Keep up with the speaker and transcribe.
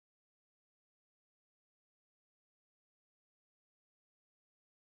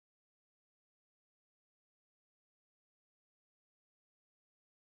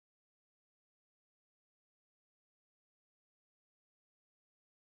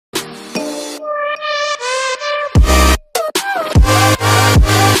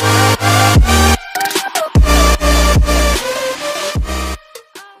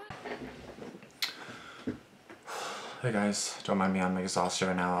guys. Don't mind me, I'm exhausted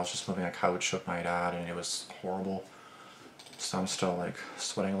right now. I was just moving a couch with my dad and it was horrible. So I'm still like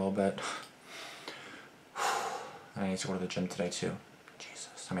sweating a little bit. I need to go to the gym today too.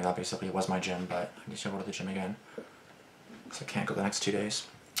 Jesus. I mean, that basically was my gym, but I need to go to the gym again. Because I can't go the next 2 days.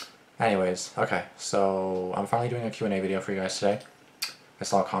 Anyways, okay. So I'm finally doing a Q&A video for you guys today. I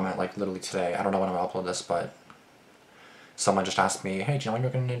saw a comment like literally today. I don't know when I'm going to upload this, but someone just asked me, hey, do you know when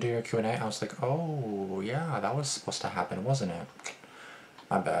you're going to do your Q&A? I was like, oh, yeah, that was supposed to happen, wasn't it?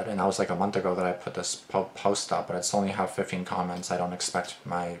 My bad. And that was like a month ago that I put this post up, but it's only have 15 comments. I don't expect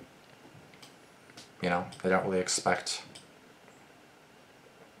my, you know, I don't really expect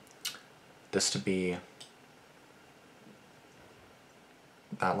this to be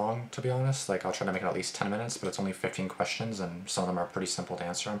that long, to be honest. Like, I'll try to make it at least 10 minutes, but it's only 15 questions, and some of them are pretty simple to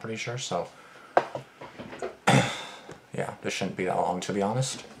answer, I'm pretty sure, so yeah, this shouldn't be that long, to be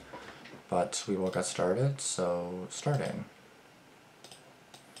honest. But we will get started, so starting.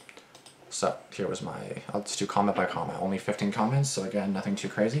 So, here was my, I'll just do comment by comment, only 15 comments, so again, nothing too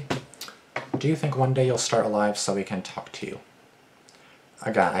crazy. Do you think one day you'll start a live so we can talk to you?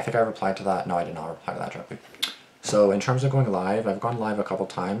 Again, I think I replied to that. No, I did not reply to that directly. So in terms of going live, I've gone live a couple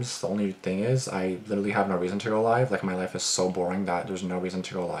times. The only thing is, I literally have no reason to go live. Like, my life is so boring that there's no reason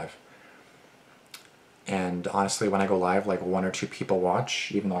to go live. And honestly, when I go live, like 1 or 2 people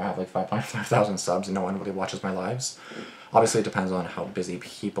watch, even though I have like 5.5 thousand subs and no one really watches my lives. Obviously, it depends on how busy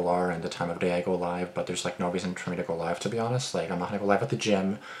people are and the time of day I go live, but there's like no reason for me to go live, to be honest. Like, I'm not going to go live at the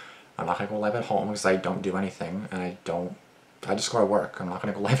gym. I'm not going to go live at home because I don't do anything, and I just go to work. I'm not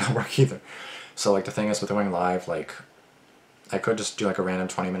going to go live at work either. So like, the thing is with going live, like, I could just do like a random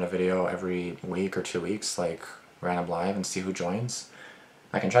 20-minute video every week or 2 weeks, like random live, and see who joins.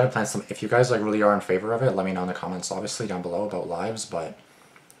 I can try to plan some, if you guys like really are in favor of it, let me know in the comments obviously down below about lives, but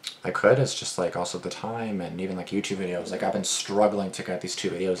I could, it's just like also the time, and even like YouTube videos. Like, I've been struggling to get these 2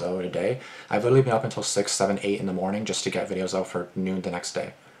 videos out a day. I've literally been up until 6, 7, 8 in the morning just to get videos out for noon the next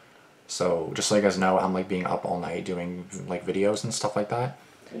day. So just so you guys know, I'm like being up all night doing like videos and stuff like that.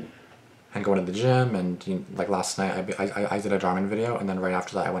 And going to the gym, and you know, like last night I did a Damian video, and then right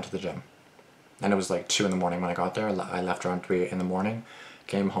after that I went to the gym. And it was like 2 in the morning when I got there. I left around 3 in the morning,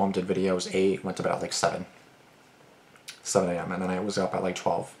 came home, did videos 8, went to bed at like 7 a.m. and then I was up at like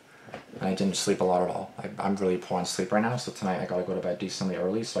 12. And I didn't sleep a lot at all. I'm really poor on sleep right now, so tonight I gotta go to bed decently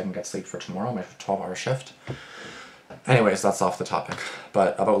early so I can get sleep for tomorrow, my 12-hour shift. Anyways, that's off the topic.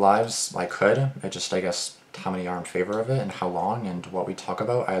 But about lives, I could. It just, I guess, how many are in favor of it and how long and what we talk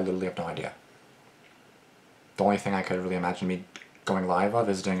about, I literally have no idea. The only thing I could really imagine me going live of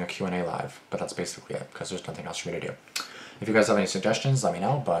is doing a Q&A live, but that's basically it, because there's nothing else for me to do. If you guys have any suggestions, let me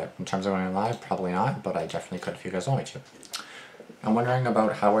know, but in terms of going live, probably not, but I definitely could if you guys want me to. I'm wondering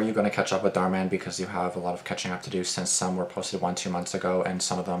about how are you going to catch up with Damian, because you have a lot of catching up to do, since some were posted 1-2 months ago and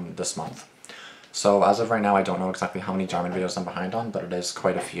some of them this month. So as of right now, I don't know exactly how many Damian videos I'm behind on, but it is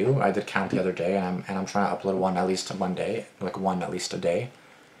quite a few. I did count the other day, and I'm trying to upload one at least one day, like one at least a day.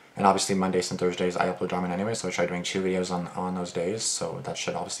 And obviously Mondays and Thursdays I upload Damian anyway, so I try doing 2 videos on those days, so that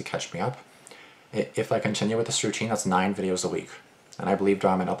should obviously catch me up. If I continue with this routine, that's 9 videos a week. And I believe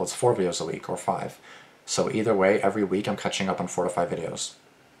Damian uploads 4 videos a week, or 5. So either way, every week I'm catching up on 4 to 5 videos.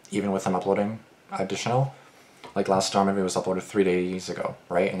 Even with them uploading additional. Like, last Damian video was uploaded 3 days ago,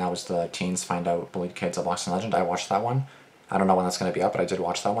 right? And that was the Teens Find Out Bullied Kids of Boxing Legend. I watched that one. I don't know when that's going to be up, but I did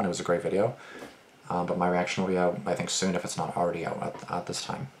watch that one. It was a great video. But my reaction will be out, I think, soon, if it's not already out at this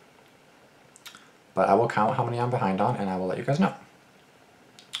time. But I will count how many I'm behind on, and I will let you guys know.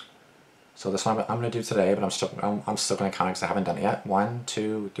 So this one I'm going to do today, but I'm still going to count because I haven't done it yet. 1,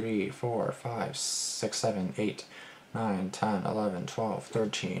 2, 3, 4, 5, 6, 7, 8, 9, 10, 11, 12,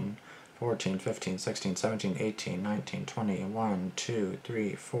 13, 14, 15, 16, 17, 18, 19, 20, 1, 2,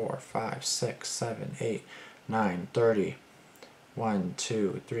 3, 4, 5, 6, 7, 8, 9, 30. 1,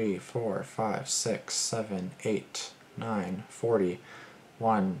 2, 3, 4, 5, 6, 7, 8, 9, 40.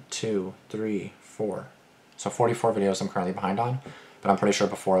 1, 2, 3, 4. So 44 videos I'm currently behind on. But I'm pretty sure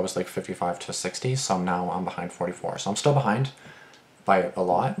before it was like 55 to 60, so now I'm behind 44. So I'm still behind by a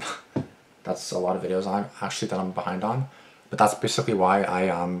lot. That's a lot of videos that I'm behind on. But that's basically why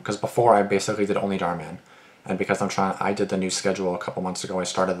because before I basically did only Damian. And because I did the new schedule a couple months ago, I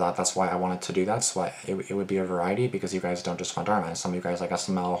started that, that's why I wanted to do that, so it would be a variety, because you guys don't just want Damian. Some of you guys like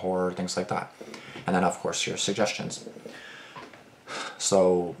SML, horror, things like that. And then of course your suggestions.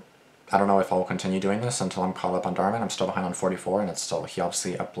 So I don't know if I'll continue doing this until I'm caught up on Damian. I'm still behind on 44, and it's still, he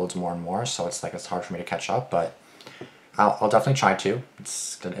obviously uploads more and more, so it's like it's hard for me to catch up, but I'll definitely try to.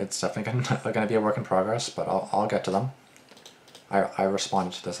 It's definitely going to be a work in progress, but I'll get to them. I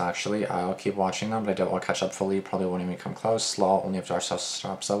responded to this actually. I'll keep watching them, but I don't want to catch up fully. Probably won't even come close. Slow only after our stuff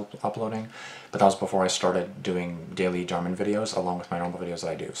stops uploading. But that was before I started doing daily Jarman videos along with my normal videos that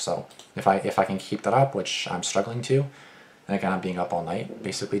I do. So if I can keep that up, which I'm struggling to, and again I'm being up all night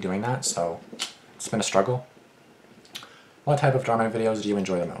basically doing that, so it's been a struggle. What type of Jarman videos do you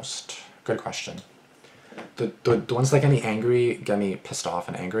enjoy the most? Good question. The ones that get me angry, get me pissed off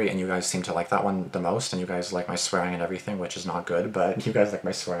and angry, and you guys seem to like that one the most, and you guys like my swearing and everything, which is not good, but you guys like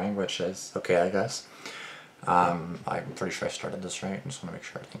my swearing, which is okay, I guess. I'm pretty sure I started this right. I just want to make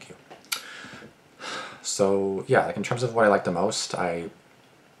sure. Thank you. So yeah, like in terms of what I like the most,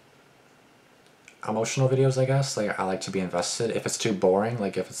 emotional videos, I guess. Like I like to be invested. If it's too boring,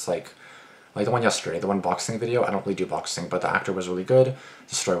 like if it's like the one yesterday, the one boxing video, I don't really do boxing, but the actor was really good,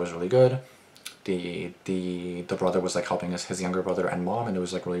 the story was really good. The brother was like helping his younger brother and mom, and it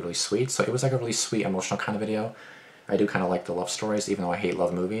was like really, really sweet. So it was like a really sweet, emotional kind of video. I do kind of like the love stories, even though I hate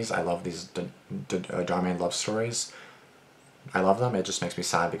love movies. I love these Damian love stories. I love them. It just makes me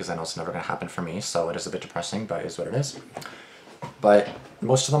sad because I know it's never going to happen for me, so it is a bit depressing, but it is what it is. But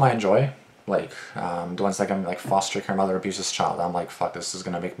most of them I enjoy. Like the ones like I'm like foster care mother abuses child. I'm like, fuck, this is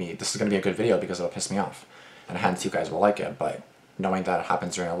gonna be a good video because it'll piss me off, and hence you guys will like it. But knowing that it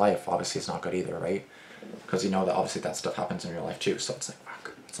happens in real life, obviously it's not good either, right? Because you know that obviously that stuff happens in real life too, so it's like,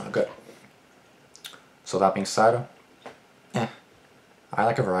 fuck, it's not good. So that being said, I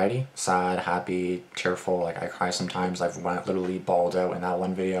like a variety. Sad, happy, tearful, like I cry sometimes. I've literally bawled out in that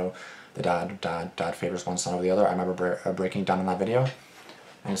one video. The dad favors one son over the other. I remember breaking down in that video.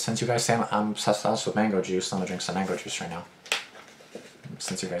 And since you guys say I'm obsessed with mango juice, I'm gonna drink some mango juice right now.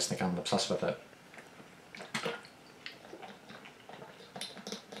 Since you guys think I'm obsessed with it.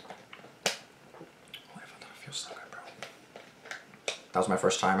 That was my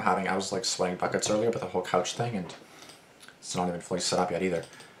first time having, I was like sweating buckets earlier with the whole couch thing, and it's not even fully set up yet either.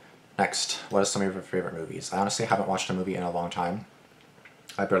 Next, what are some of your favorite movies? I honestly haven't watched a movie in a long time.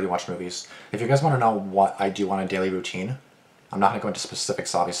 I barely watch movies. If you guys want to know what I do on a daily routine, I'm not going to go into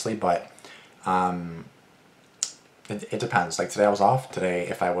specifics obviously, but it depends. Like today I was off. Today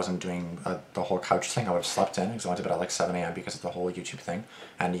if I wasn't doing the whole couch thing, I would have slept in because I went to bed at like 7 AM because of the whole YouTube thing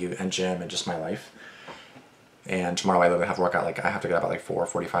and gym and just my life. And tomorrow I literally have work at like, I have to get up at like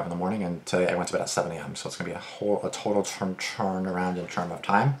 4:45 in the morning, and today I went to bed at 7 AM, so it's going to be a total turn around in terms of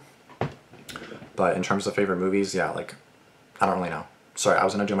time. But in terms of favorite movies, yeah, like, I don't really know. Sorry, I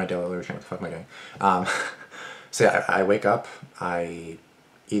was going to do my daily routine, what the fuck am I doing? So yeah, I wake up, I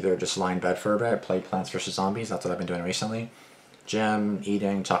either just lie in bed for a bit, play Plants vs. Zombies, that's what I've been doing recently. Gym,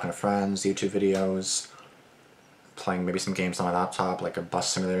 eating, talking to friends, YouTube videos, playing maybe some games on my laptop, like a bus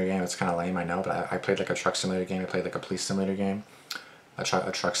simulator game. It's kind of lame, I know, but I played like a truck simulator game, I played like a police simulator game, a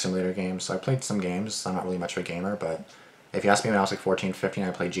truck simulator game, so I played some games. I'm not really much of a gamer, but if you ask me when I was like 14, 15,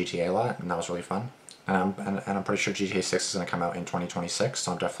 I played GTA a lot, and that was really fun. And I'm pretty sure GTA 6 is going to come out in 2026,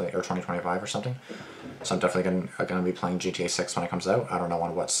 so I'm definitely, or 2025 or something. So I'm definitely going to be playing GTA 6 when it comes out. I don't know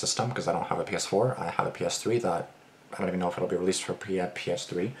on what system, because I don't have a PS4. I have a PS3 that I don't even know if it'll be released for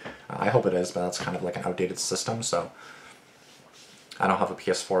PS3. I hope it is, but that's kind of like an outdated system, so I don't have a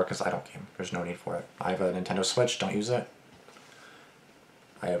PS4 because I don't game. There's no need for it. I have a Nintendo Switch, don't use it.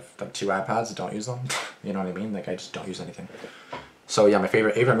 I have like 2 iPads, don't use them. You know what I mean? Like I just don't use anything. So yeah, my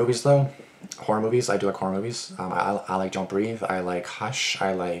favorite movies though, horror movies. I do like horror movies. I like Don't Breathe. I like Hush.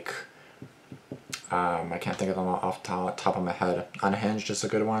 I like, I can't think of them off the top of my head. Unhinged is a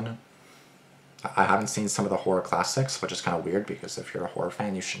good one. I haven't seen some of the horror classics, which is kind of weird because if you're a horror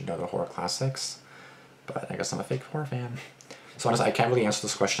fan, you should know the horror classics. But I guess I'm a fake horror fan. So honestly, I can't really answer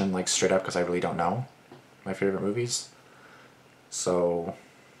this question like straight up because I really don't know my favorite movies. So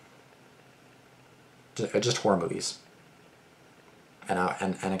just horror movies. And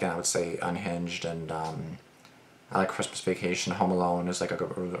again, I would say Unhinged, and I like Christmas Vacation. Home Alone is like a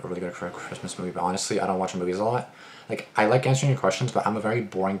really good Christmas movie, but honestly, I don't watch movies a lot. Like, I like answering your questions, but I'm a very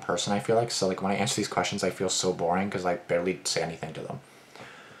boring person, I feel like, so like when I answer these questions, I feel so boring because I barely say anything to them.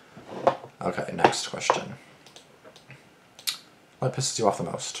 Okay, next question. What pisses you off the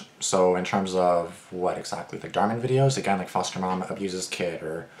most? So in terms of what exactly? Like Dharman videos? Again, like foster mom abuses kid,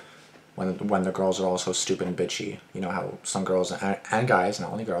 or when the girls are all so stupid and bitchy. You know how some girls, and guys,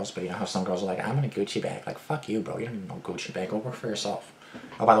 not only girls, but you know how some girls are like, I'm in a Gucci bag. Like, fuck you, bro. You don't even know Gucci bag. Go work for yourself.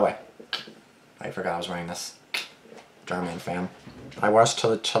 Oh, by the way, I forgot I was wearing this. Dharman fam. I wore it to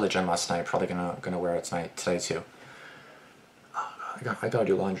the gym last night. Probably gonna wear it today too. Oh, God, I gotta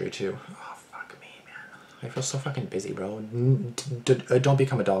do laundry too. Oh, fuck me, man. I feel so fucking busy, bro. Don't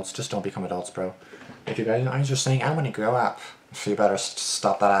become adults. Just don't become adults, bro. If you guys are just saying, I want to grow up, so you better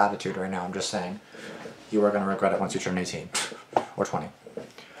stop that attitude right now. I'm just saying. You are going to regret it once you turn 18. or 20.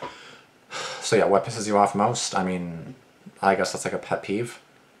 So yeah, what pisses you off most? I mean, I guess that's like a pet peeve.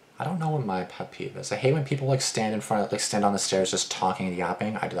 I don't know what my pet peeve is. I hate when people like stand in front, like stand on the stairs just talking and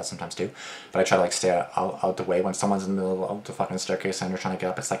yapping. I do that sometimes too. But I try to like stay out the way when someone's in the middle of the fucking staircase and they're trying to get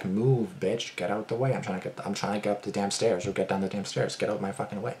up. It's like, move, bitch, get out the way. I'm trying to get up the damn stairs, or get down the damn stairs. Get out my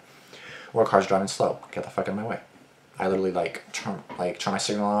fucking way. Or cars driving slow. Get the fuck out of my way. I literally like turn my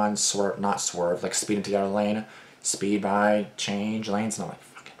signal on, not swerve, like speed into the other lane, speed by, change lanes, and I'm like,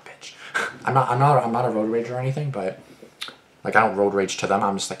 fucking bitch. I'm not a road rager or anything, but like, I don't road rage to them.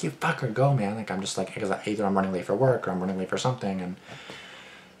 I'm just like, you fucker, go, man. Like, I'm just like, because either I'm running late for work or I'm running late for something,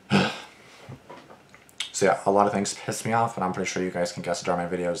 and so yeah, a lot of things piss me off, and I'm pretty sure you guys can guess during my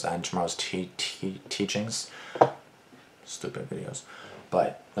videos and tomorrow's teachings. Stupid videos,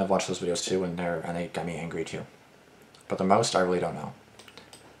 but I've watched those videos too, and they got me angry too. But the most, I really don't know.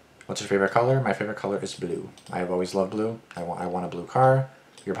 What's your favorite color? My favorite color is blue. I have always loved blue. I want a blue car.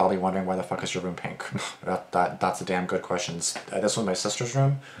 You're probably wondering, why the fuck is your room pink? That's a damn good question. This was my sister's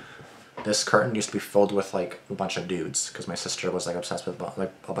room. This curtain used to be filled with like a bunch of dudes, because my sister was like obsessed with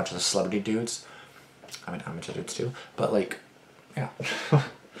like a bunch of celebrity dudes. I mean, I'm into dudes too, but like, yeah.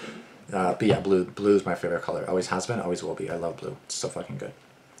 But yeah, blue is my favorite color. Always has been, always will be. I love blue. It's so fucking good.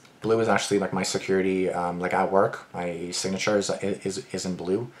 Blue is actually like my security, like at work, my signature is in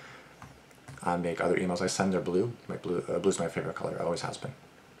blue. Like other emails I send, they're blue. Blue's my favorite color, always has been.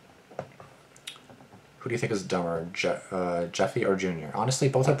 Who do you think is dumber, Jeffy or Junior? Honestly,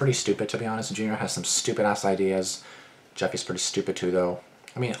 both are pretty stupid, to be honest. Junior has some stupid ass ideas. Jeffy's pretty stupid too, though.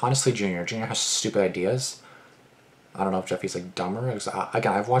 I mean, honestly, Junior has stupid ideas. I don't know if Jeffy's like dumber.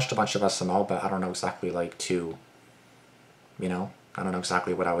 Again, I've watched a bunch of SML, but I don't know exactly like you know, I don't know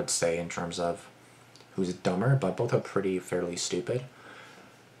exactly what I would say in terms of who's dumber, but both are pretty fairly stupid.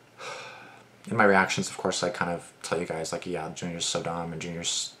 In my reactions, of course, I kind of tell you guys like, yeah, Junior's so dumb, and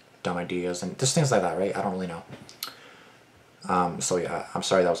Junior's dumb ideas, and just things like that, right? I don't really know. So yeah, I'm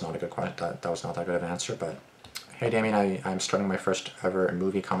sorry that was not a good question. That was not that good of an answer, but hey, Damian, I'm starting my first ever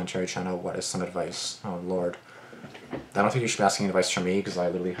movie commentary channel. What is some advice? Oh Lord, I don't think you should be asking advice from me, because I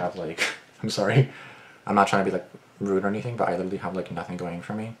literally have like, I'm sorry, I'm not trying to be like rude or anything, but I literally have like nothing going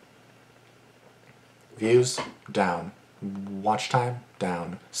for me. Views down, watch time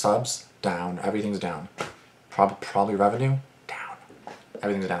down, subs down, everything's down. Probably revenue down.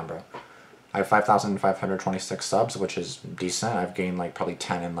 Everything's down, bro. I have 5,526 subs, which is decent. I've gained like probably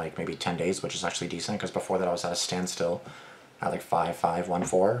 10 in like maybe 10 days, which is actually decent, because before that I was at a standstill at like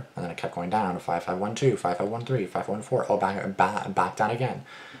 5,514, and then it kept going down to 5,512, 5,513, 5,514, oh back down again.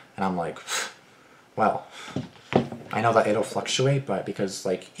 And I'm like, well, I know that it'll fluctuate, but because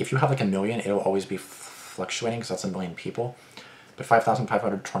like if you have like a million, it'll always be fluctuating, because that's a million people. But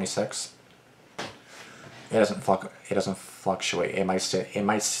 5,526, it doesn't fluctuate. It might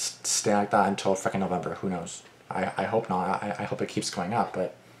stay like that until freaking November. Who knows? I hope not. I hope it keeps going up.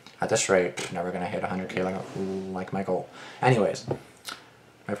 But at this rate, never gonna hit 100K like my goal. Anyways,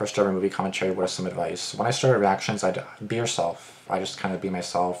 my first ever movie commentary. What is some advice? When I started reactions, I'd be yourself. I just kind of be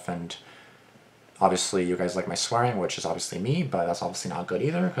myself, and obviously you guys like my swearing, which is obviously me, but that's obviously not good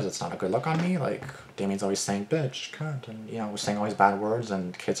either, because it's not a good look on me. Like, Damian's always saying bitch, cunt, and you know, saying all these bad words,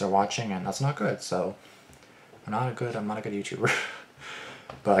 and kids are watching, and that's not good. So I'm not a good YouTuber.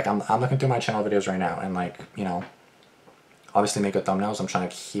 But like, I'm looking through my channel videos right now, and like, you know, obviously make good thumbnails. I'm trying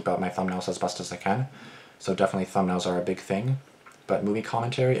to keep up my thumbnails as best as I can. So definitely thumbnails are a big thing. But movie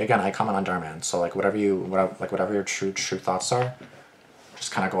commentary, again, I comment on Damian. So like whatever your true thoughts are,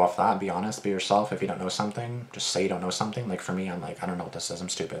 just kind of go off that, be honest, be yourself. If you don't know something, just say you don't know something. Like for me, I'm like, I don't know what this is, I'm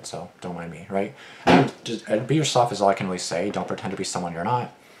stupid, so don't mind me, right? And just be yourself is all I can really say. Don't pretend to be someone you're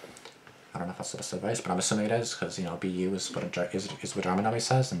not. I don't know if that's the best advice, but I'm assuming it is, because, you know, be you is what Damian always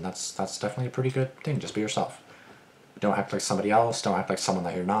says, and that's definitely a pretty good thing. Just be yourself. Don't act like somebody else, don't act like someone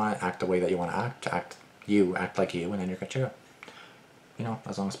that you're not, act the way that you want to act, act like you, and then you're good to go. You know,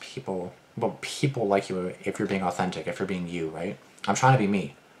 as long as people like you if you're being authentic, if you're being you, right? I'm trying to be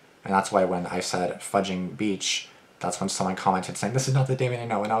me. And that's why when I said fudging beach, that's when someone commented saying, this is not the Damian I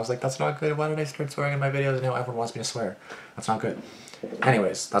know. And I was like, that's not good. Why did I start swearing in my videos? And now everyone wants me to swear. That's not good.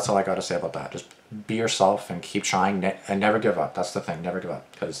 Anyways, that's all I got to say about that. Just be yourself and keep trying and never give up. That's the thing. Never give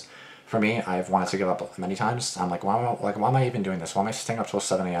up. Because for me, I've wanted to give up many times. I'm like, why am I even doing this? Why am I staying up till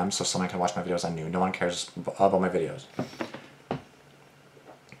 7 a.m. so someone can watch my videos at noon? No one cares about my videos.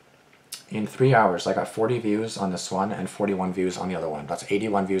 In 3 hours, I got 40 views on this one and 41 views on the other one. That's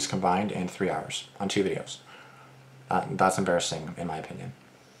 81 views combined in 3 hours on 2 videos. That's embarrassing, in my opinion.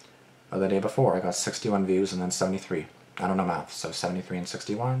 The day before, I got 61 views and then 73. I don't know math, so 73 and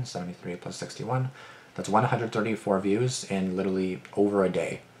 61, 73 plus 61. That's 134 views in literally over a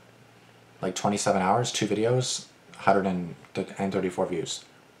day. Like 27 hours, 2 videos, 134 views.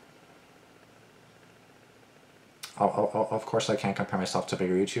 Of course I can't compare myself to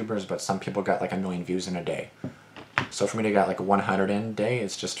bigger YouTubers, but some people get like 1 million views in a day. So for me to get like 100 in a day,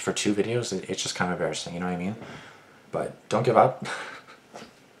 it's just for 2 videos, it's just kind of embarrassing, you know what I mean? But don't give up.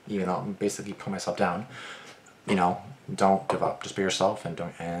 Even though I'm basically putting myself down. You know, don't give up. Just be yourself and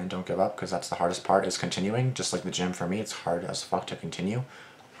don't give up, because that's the hardest part, is continuing. Just like the gym for me, it's hard as fuck to continue.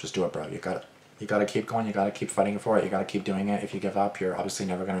 Just do it, bro. You gotta keep going. You gotta keep fighting for it. You gotta keep doing it. If you give up, you're obviously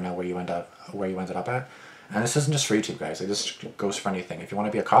never gonna know where you ended up at. And this isn't just for YouTube, guys. It just goes for anything. If you want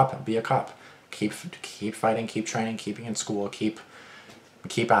to be a cop, be a cop. Keep fighting. Keep training. Keep being in school. Keep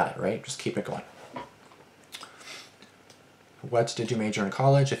at it. Right? Just keep it going. What did you major in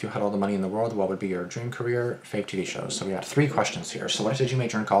college? If you had all the money in the world, what would be your dream career? Fave TV shows. So we got 3 questions here. So what did you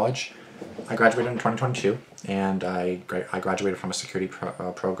major in college? I graduated in 2022, and I graduated from a security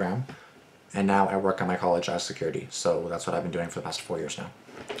program, and now I work at my college as security. So that's what I've been doing for the past 4 years now.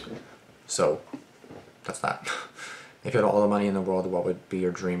 So that's that. If you had all the money in the world, what would be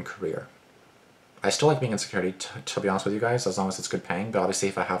your dream career? I still like being in security, to be honest with you guys, as long as it's good paying. But obviously,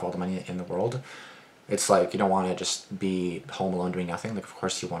 if I have all the money in the world, it's like you don't want to just be home alone doing nothing. Like, of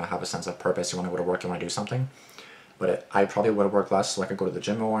course, you want to have a sense of purpose. You want to go to work. You want to do something. But I probably would have worked less, so I could go to the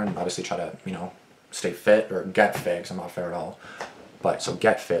gym more and obviously try to, you know, stay fit or get fit, because I'm not fit at all. But so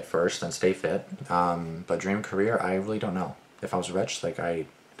get fit first, then stay fit. But dream career, I really don't know. If I was rich, like I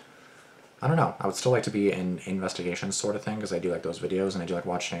don't know. I would still like to be in investigations sort of thing, because I do like those videos, and I do like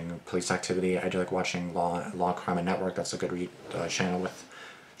watching police activity. I do like watching Law, Crime, and Network. That's a good channel with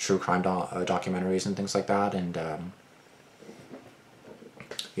true crime documentaries and things like that. And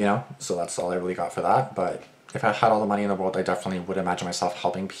you know, so that's all I really got for that. But if I had all the money in the world, I definitely would imagine myself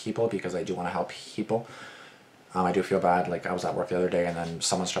helping people, because I do want to help people. I do feel bad. Like, I was at work the other day, and then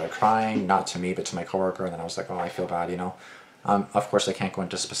someone started crying, not to me, but to my coworker, and then I was like, oh, I feel bad, you know. Of course, I can't go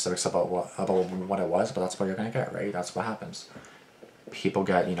into specifics about what it was, but that's what you're gonna get, right? That's what happens. People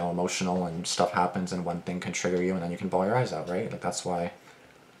get, you know, emotional, and stuff happens, and one thing can trigger you, and then you can bawl your eyes out, right? Like, that's why,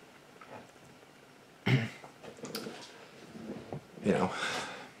 you know,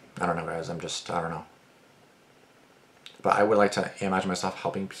 I don't know, guys. I don't know. But I would like to imagine myself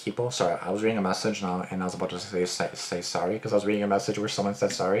helping people. Sorry, I was reading a message now, and I was about to say sorry, because I was reading a message where someone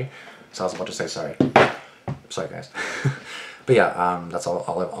said sorry, so I was about to say sorry. Sorry, guys. But yeah, that's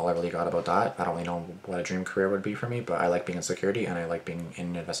all I really got about that. I don't really know what a dream career would be for me, but I like being in security, and I like being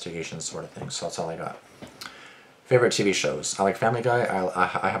in investigations sort of thing, so that's all I got. Favorite TV shows. I like Family Guy.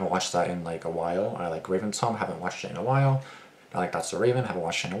 I haven't watched that in like a while. I like Raven's Home. Haven't watched it in a while. I like That's So Raven. Haven't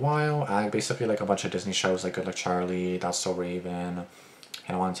watched it in a while. I basically like a bunch of Disney shows, like Good Luck Charlie, That's So Raven,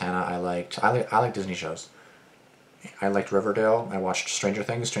 Hannah Montana. I like Disney shows. I liked Riverdale. I watched Stranger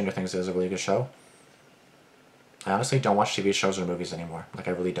Things. Stranger Things is a really good show. I honestly don't watch TV shows or movies anymore. Like,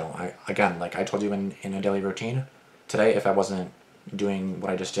 I really don't. Again, like I told you in a daily routine today, if I wasn't doing what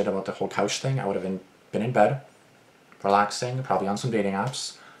I just did about the whole couch thing, I would have been in bed, relaxing, probably on some dating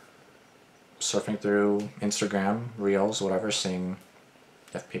apps, surfing through Instagram, Reels, whatever, seeing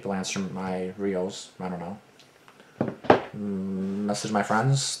if people answer my Reels, I don't know. Message my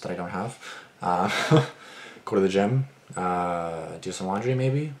friends that I don't have. Go to the gym, do some laundry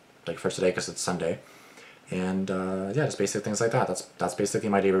maybe, like for today because it's Sunday. And yeah, just basic things like that. That's basically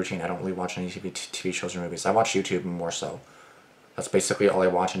my daily routine. I don't really watch any TV shows or movies. I watch YouTube more so. That's basically all I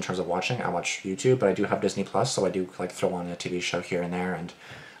watch in terms of watching. I watch YouTube, but I do have Disney Plus, so I do like throw on a TV show here and there. And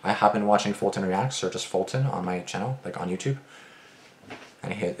I have been watching Fulton Reacts, or just Fulton, on my channel, like on YouTube.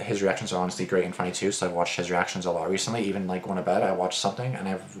 And his reactions are honestly great and funny too, so I've watched his reactions a lot recently. Even like going to bed, I watch something, and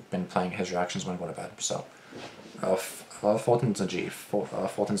I've been playing his reactions when going to bed. So, Fulton's a G.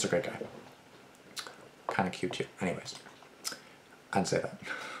 Fulton's a great guy. Kind of cute too. Anyways, I'd say that.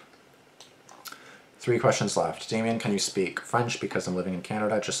 3 questions left. Damian, can you speak French? Because I'm living in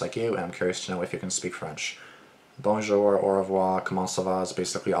Canada, just like you, and I'm curious to know if you can speak French. Bonjour, au revoir, comment ça va is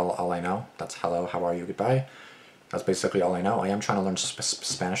basically all I know. That's hello, how are you, goodbye. That's basically all I know. I am trying to learn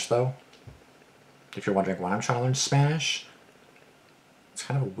Spanish though. If you're wondering why I'm trying to learn Spanish, it's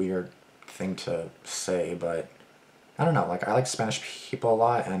kind of a weird thing to say, but I don't know, like I like Spanish people a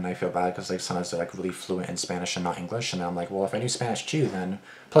lot, and I feel bad because like sometimes they're like really fluent in Spanish and not English, and I'm like, well, if I knew Spanish too, then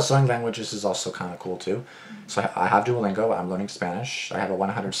plus learning languages is also kind of cool too. So I have Duolingo. I'm learning Spanish. I have a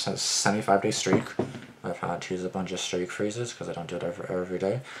 175-day streak. I've had to use a bunch of streak phrases because I don't do it every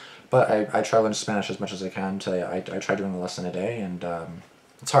day, but I try to learn Spanish as much as I can. Today I try doing a lesson a day, and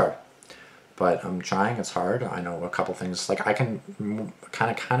it's hard, but I'm trying. It's hard. I know a couple things. Like, I can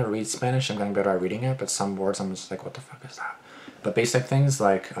kind of read Spanish. I'm getting better at reading it, but some words I'm just like, what the fuck is that? But basic things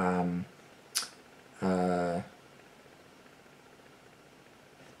like I'm trying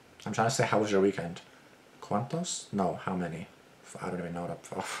to say, how was your weekend? ¿Cuántos? No, how many? I don't even know what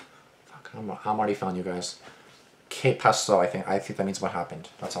oh, fuck, I'm already failing you guys. ¿Qué pasó? I think that means what happened.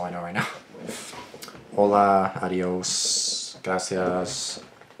 That's all I know right now. Hola, adios, gracias.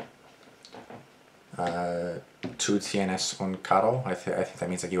 Tú tienes un carro? I think that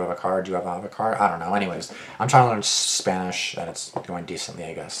means like you have a car. Do you have a car? I don't know. Anyways, I'm trying to learn Spanish, and it's going decently,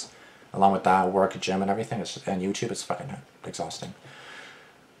 I guess. Along with that, work, gym, and everything, and YouTube, it's fucking exhausting.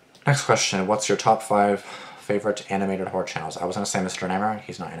 Next question, what's your top 5 favorite animated horror channels? I was going to say Mr. Nightmare,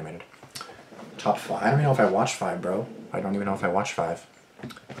 he's not animated. Top 5, I don't even know if I watched 5, bro. I don't even know if I watched 5. I'm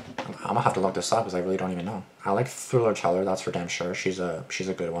going to have to look this up because I really don't even know. I like Thriller Teller, that's for damn sure. She's a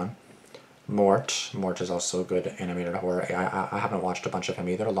good one. Mort is also good animated horror. I haven't watched a bunch of him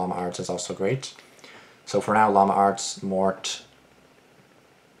either. Llama Arts is also great. So for now, Llama Arts, Mort,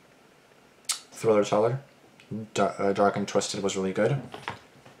 Thriller Teller, Dark and Twisted was really good.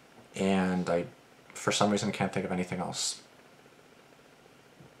 And I, for some reason, can't think of anything else.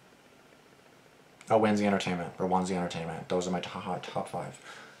 Oh, Wanzi Entertainment, or Wanzi Entertainment. Those are my top 5.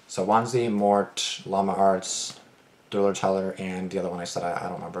 So Wanzi, Mort, Llama Arts, Thriller Teller, and the other one I said, I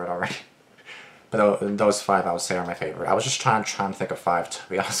don't remember it already. But those 5 I would say are my favorite. I was just trying to think of 5, to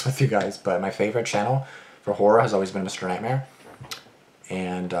be honest with you guys. But my favorite channel for horror has always been Mr. Nightmare.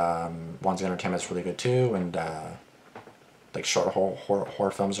 And Wanzi Entertainment is really good too. And like short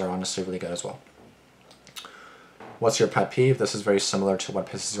horror films are honestly really good as well. What's your pet peeve? This is very similar to what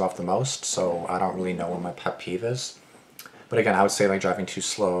pisses you off the most, so I don't really know what my pet peeve is. But again, I would say like driving too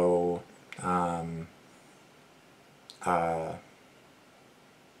slow,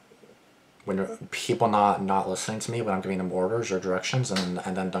 when people not listening to me when I'm giving them orders or directions, and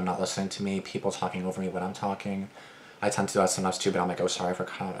then they're not listening to me, people talking over me when I'm talking. I tend to do that sometimes too, but I'm like, oh, sorry for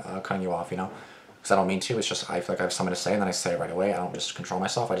cutting you off, you know? Because I don't mean to, it's just I feel like I have something to say, and then I say it right away. I don't just control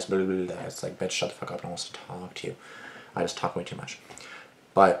myself, I just blah, blah, blah, blah. It's like, bitch, shut the fuck up, no one wants to talk to you. I just talk way too much.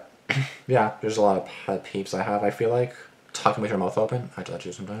 But, yeah, there's a lot of pet peeves I have, I feel like. Talking with your mouth open, I do that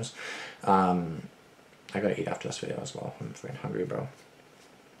too sometimes. I gotta eat after this video as well. I'm freaking hungry, bro.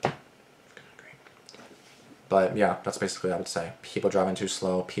 But yeah, that's basically what I would say. People driving too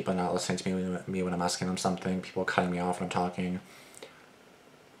slow, people not listening to me when I'm asking them something, people cutting me off when I'm talking.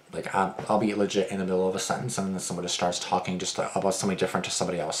 Like, I'll be legit in the middle of a sentence and then someone just starts talking just about something different to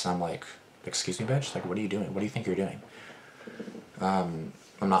somebody else, and I'm like, excuse me, bitch? Like, what are you doing? What do you think you're doing? I'm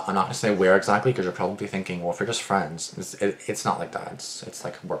not gonna say where exactly, because you're probably thinking, well, if you're just friends, it's not like that. It's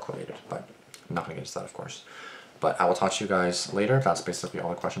like work related, but I'm not gonna get into that, of course. But I will talk to you guys later. That's basically all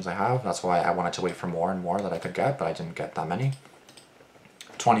the questions I have. That's why I wanted to wait for more and more that I could get, but I didn't get that many.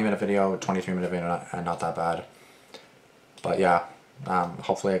 20-minute video, 23-minute video, not that bad. But yeah.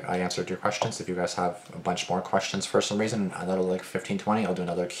 Hopefully I answered your questions. If you guys have a bunch more questions for some reason, another like 15-20, I'll do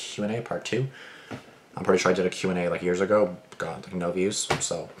another Q&A part 2. I'm pretty sure I did a Q&A like years ago, got like no views,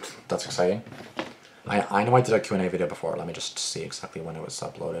 so that's exciting. I know I did a Q&A video before. Let me just see exactly when it was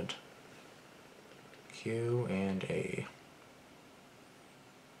uploaded. Q&A.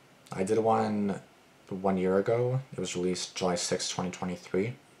 I did one 1 year ago. It was released July 6,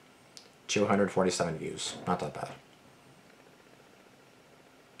 2023. 247 views. Not that bad.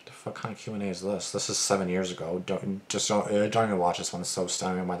 What kind of Q&A is this? This is 7 years ago. Don't even watch this one. It's so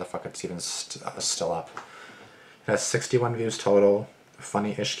stunning. Why the fuck it's even still up? It has 61 views total.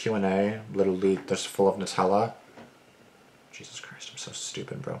 Funny-ish Q&A. Literally, just full of Nutella. Jesus Christ, I'm so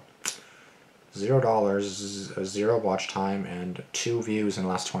stupid, bro. $0, 0 watch time, and 2 views in the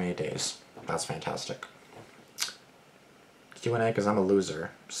last 28 days. That's fantastic. Q&A because I'm a loser.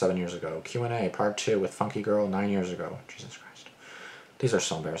 7 years ago. Q&A part 2 with Funky Girl 9 years ago. Jesus Christ. These are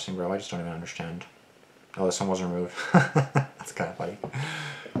so embarrassing, bro. I just don't even understand. Oh, this one was removed. That's kind of funny.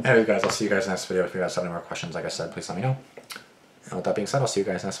 Anyway, guys, I'll see you guys next video. If you guys have any more questions, like I said, please let me know. And with that being said, I'll see you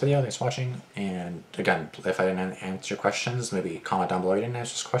guys next video. Thanks for watching. And again, if I didn't answer your questions, maybe comment down below you didn't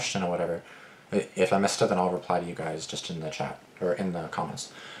answer this question or whatever. If I missed it, then I'll reply to you guys just in the chat or in the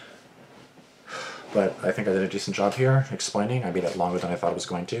comments. But I think I did a decent job here explaining. I made it longer than I thought it was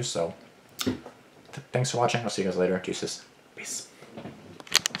going to. So thanks for watching. I'll see you guys later. Deuces. Peace.